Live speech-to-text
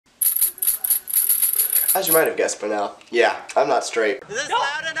As you might have guessed by now, yeah, I'm not straight. Is this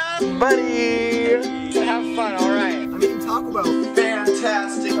loud enough? Buddy! Have fun, alright. I'm eating Taco Bell.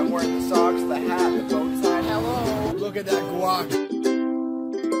 Fantastic! I'm wearing the socks, the hat, the bow tie. Hello! Look at that guac.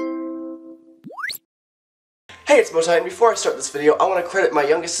 Hey, it's Bowtie, and before I start this video, I want to credit my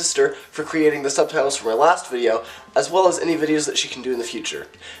youngest sister for creating the subtitles for my last video, as well as any videos that she can do in the future.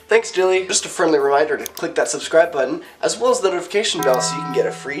 Thanks, Jilly. Just a friendly reminder to click that subscribe button, as well as the notification bell so you can get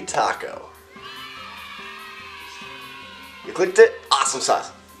a free taco. You clicked it? Awesome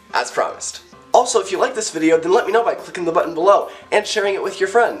sauce. As promised. Also, if you like this video, then let me know by clicking the button below and sharing it with your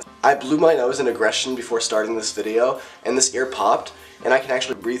friends. I blew my nose in aggression before starting this video, and this ear popped, and I can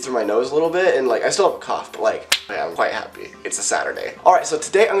actually breathe through my nose a little bit, and I still have a cough, but I'm quite happy. It's a Saturday. Alright, so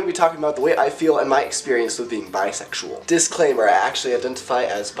today I'm going to be talking about the way I feel and my experience with being bisexual. Disclaimer, I actually identify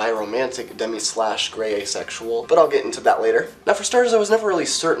as biromantic, demi/gray asexual, but I'll get into that later. Now for starters, I was never really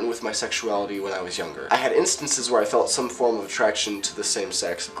certain with my sexuality when I was younger. I had instances where I felt some form of attraction to the same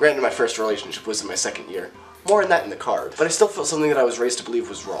sex. Granted, my first relationship was in my second year. More on that in the card, but I still felt something that I was raised to believe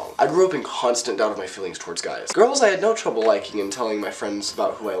was wrong. I grew up in constant doubt of my feelings towards guys. Girls I had no trouble liking and telling my friends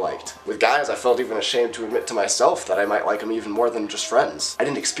about who I liked. With guys, I felt even ashamed to admit to myself that I might like them even more than just friends. I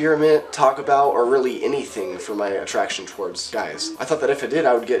didn't experiment, talk about, or really anything for my attraction towards guys. I thought that if I did,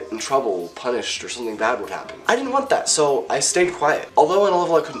 I would get in trouble, punished, or something bad would happen. I didn't want that, so I stayed quiet. Although on a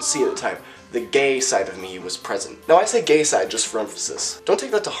level I couldn't see at the time, the gay side of me was present. Now I say gay side just for emphasis. Don't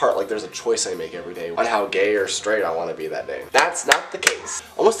take that to heart like there's a choice I make every day on how gay or straight I want to be that day. That's not the case.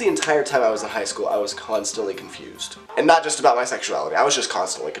 Almost the entire time I was in high school, I was constantly confused. And not just about my sexuality, I was just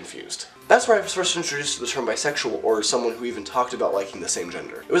constantly confused. That's where I was first introduced to the term bisexual, or someone who even talked about liking the same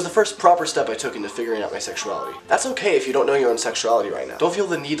gender. It was the first proper step I took into figuring out my sexuality. That's okay if you don't know your own sexuality right now. Don't feel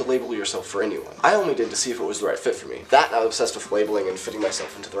the need to label yourself for anyone. I only did to see if it was the right fit for me. That and I was obsessed with labeling and fitting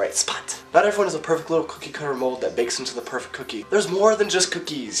myself into the right spot. Not everyone is a perfect little cookie cutter mold that bakes into the perfect cookie. There's more than just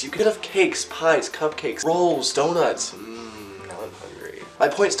cookies. You can have cakes, pies, cupcakes, rolls, donuts. Now I'm hungry. My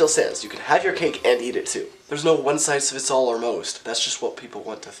point still stands. You can have your cake and eat it too. There's no one size fits all or most. That's just what people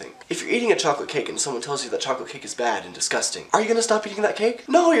want to think. If you're eating a chocolate cake and someone tells you that chocolate cake is bad and disgusting, are you gonna stop eating that cake?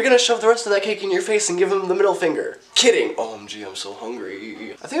 No, you're gonna shove the rest of that cake in your face and give them the middle finger. Kidding. OMG, I'm so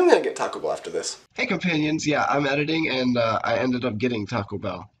hungry. I think I'm gonna get Taco Bell after this. Hey companions, yeah, I'm editing and I ended up getting Taco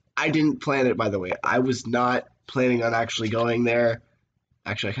Bell. I didn't plan it, by the way. I was not planning on actually going there.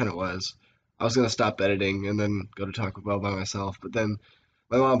 Actually, I kind of was. I was gonna stop editing and then go to Taco Bell by myself, but then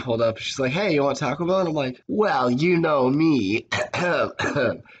my mom pulled up, she's like, hey, you want Taco Bell? And I'm like, well, you know me.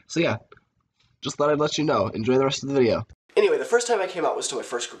 So yeah, just thought I'd let you know. Enjoy the rest of the video. Anyway, the first time I came out was to my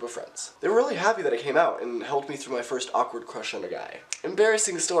first group of friends. They were really happy that I came out and helped me through my first awkward crush on a guy.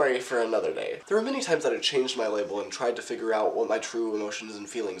 Embarrassing story for another day. There were many times that I changed my label and tried to figure out what my true emotions and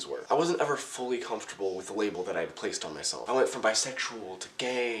feelings were. I wasn't ever fully comfortable with the label that I had placed on myself. I went from bisexual to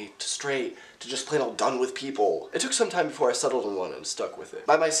gay to straight to just plain old done with people. It took some time before I settled on one and stuck with it.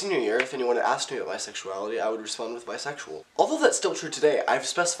 By my senior year, if anyone had asked me about my sexuality, I would respond with bisexual. Although that's still true today, I've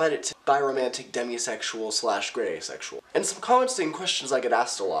specified it to biromantic, demisexual/gray asexual. And some comments and questions I get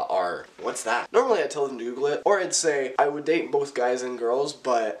asked a lot are, what's that? Normally I'd tell them to Google it, or I'd say I would date both guys and girls,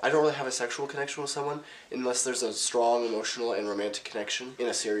 but I don't really have a sexual connection with someone unless there's a strong emotional and romantic connection in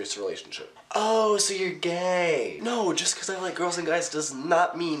a serious relationship. Oh, so you're gay. No, just because I like girls and guys does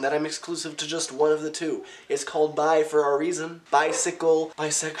not mean that I'm exclusive to just one of the two. It's called bi for a reason. Bicycle,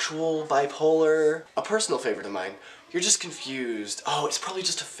 bisexual, bipolar. A personal favorite of mine. You're just confused. Oh, it's probably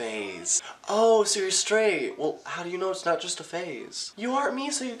just a phase. Oh, so you're straight. Well, how do you know it's not just a phase? You aren't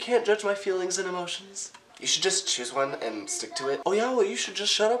me, so you can't judge my feelings and emotions. You should just choose one and stick to it. Oh yeah, well you should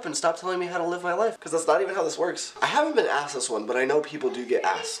just shut up and stop telling me how to live my life, because that's not even how this works. I haven't been asked this one, but I know people do get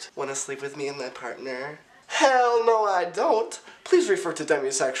asked. Wanna sleep with me and my partner? Hell no I don't! Please refer to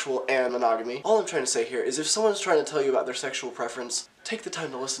demisexual and monogamy. All I'm trying to say here is if someone's trying to tell you about their sexual preference, take the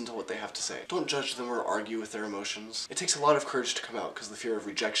time to listen to what they have to say. Don't judge them or argue with their emotions. It takes a lot of courage to come out because of the fear of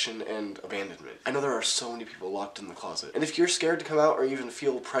rejection and abandonment. I know there are so many people locked in the closet. And if you're scared to come out or even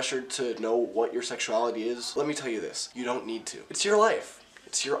feel pressured to know what your sexuality is, let me tell you this, you don't need to. It's your life.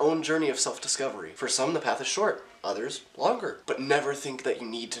 It's your own journey of self-discovery. For some, the path is short. Others, longer. But never think that you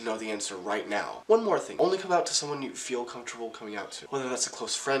need to know the answer right now. One more thing, only come out to someone you feel comfortable coming out to. Whether that's a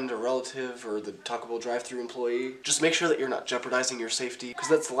close friend or relative or the Taco Bell drive-thru employee, just make sure that you're not jeopardizing your safety, because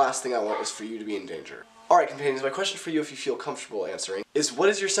that's the last thing I want is for you to be in danger. Alright companions, my question for you, if you feel comfortable answering, is what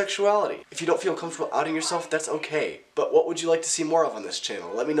is your sexuality? If you don't feel comfortable outing yourself, that's okay. But what would you like to see more of on this channel?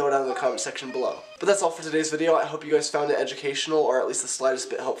 Let me know down in the comment section below. But that's all for today's video. I hope you guys found it educational or at least the slightest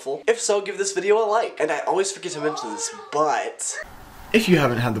bit helpful. If so, give this video a like. And I always forget to mention this, but If you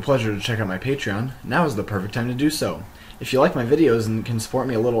haven't had the pleasure to check out my Patreon, now is the perfect time to do so. If you like my videos and can support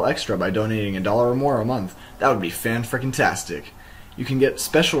me a little extra by donating $1 or more a month, that would be fan-frickin-tastic. You can get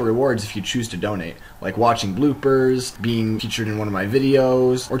special rewards if you choose to donate, like watching bloopers, being featured in one of my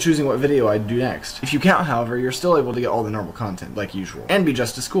videos, or choosing what video I'd do next. If you count, however, you're still able to get all the normal content, like usual, and be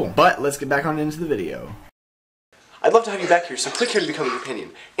just as cool. But let's get back on into the video. I'd love to have you back here, so click here to become a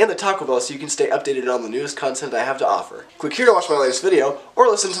companion, and the taco bell so you can stay updated on the newest content I have to offer. Click here to watch my latest video, or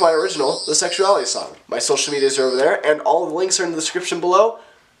listen to my original, The Sexuality Song. My social medias are over there, and all the links are in the description below.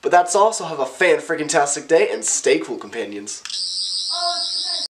 But that's all, so have a fan-frickin-tastic day, and stay cool, companions. Oh,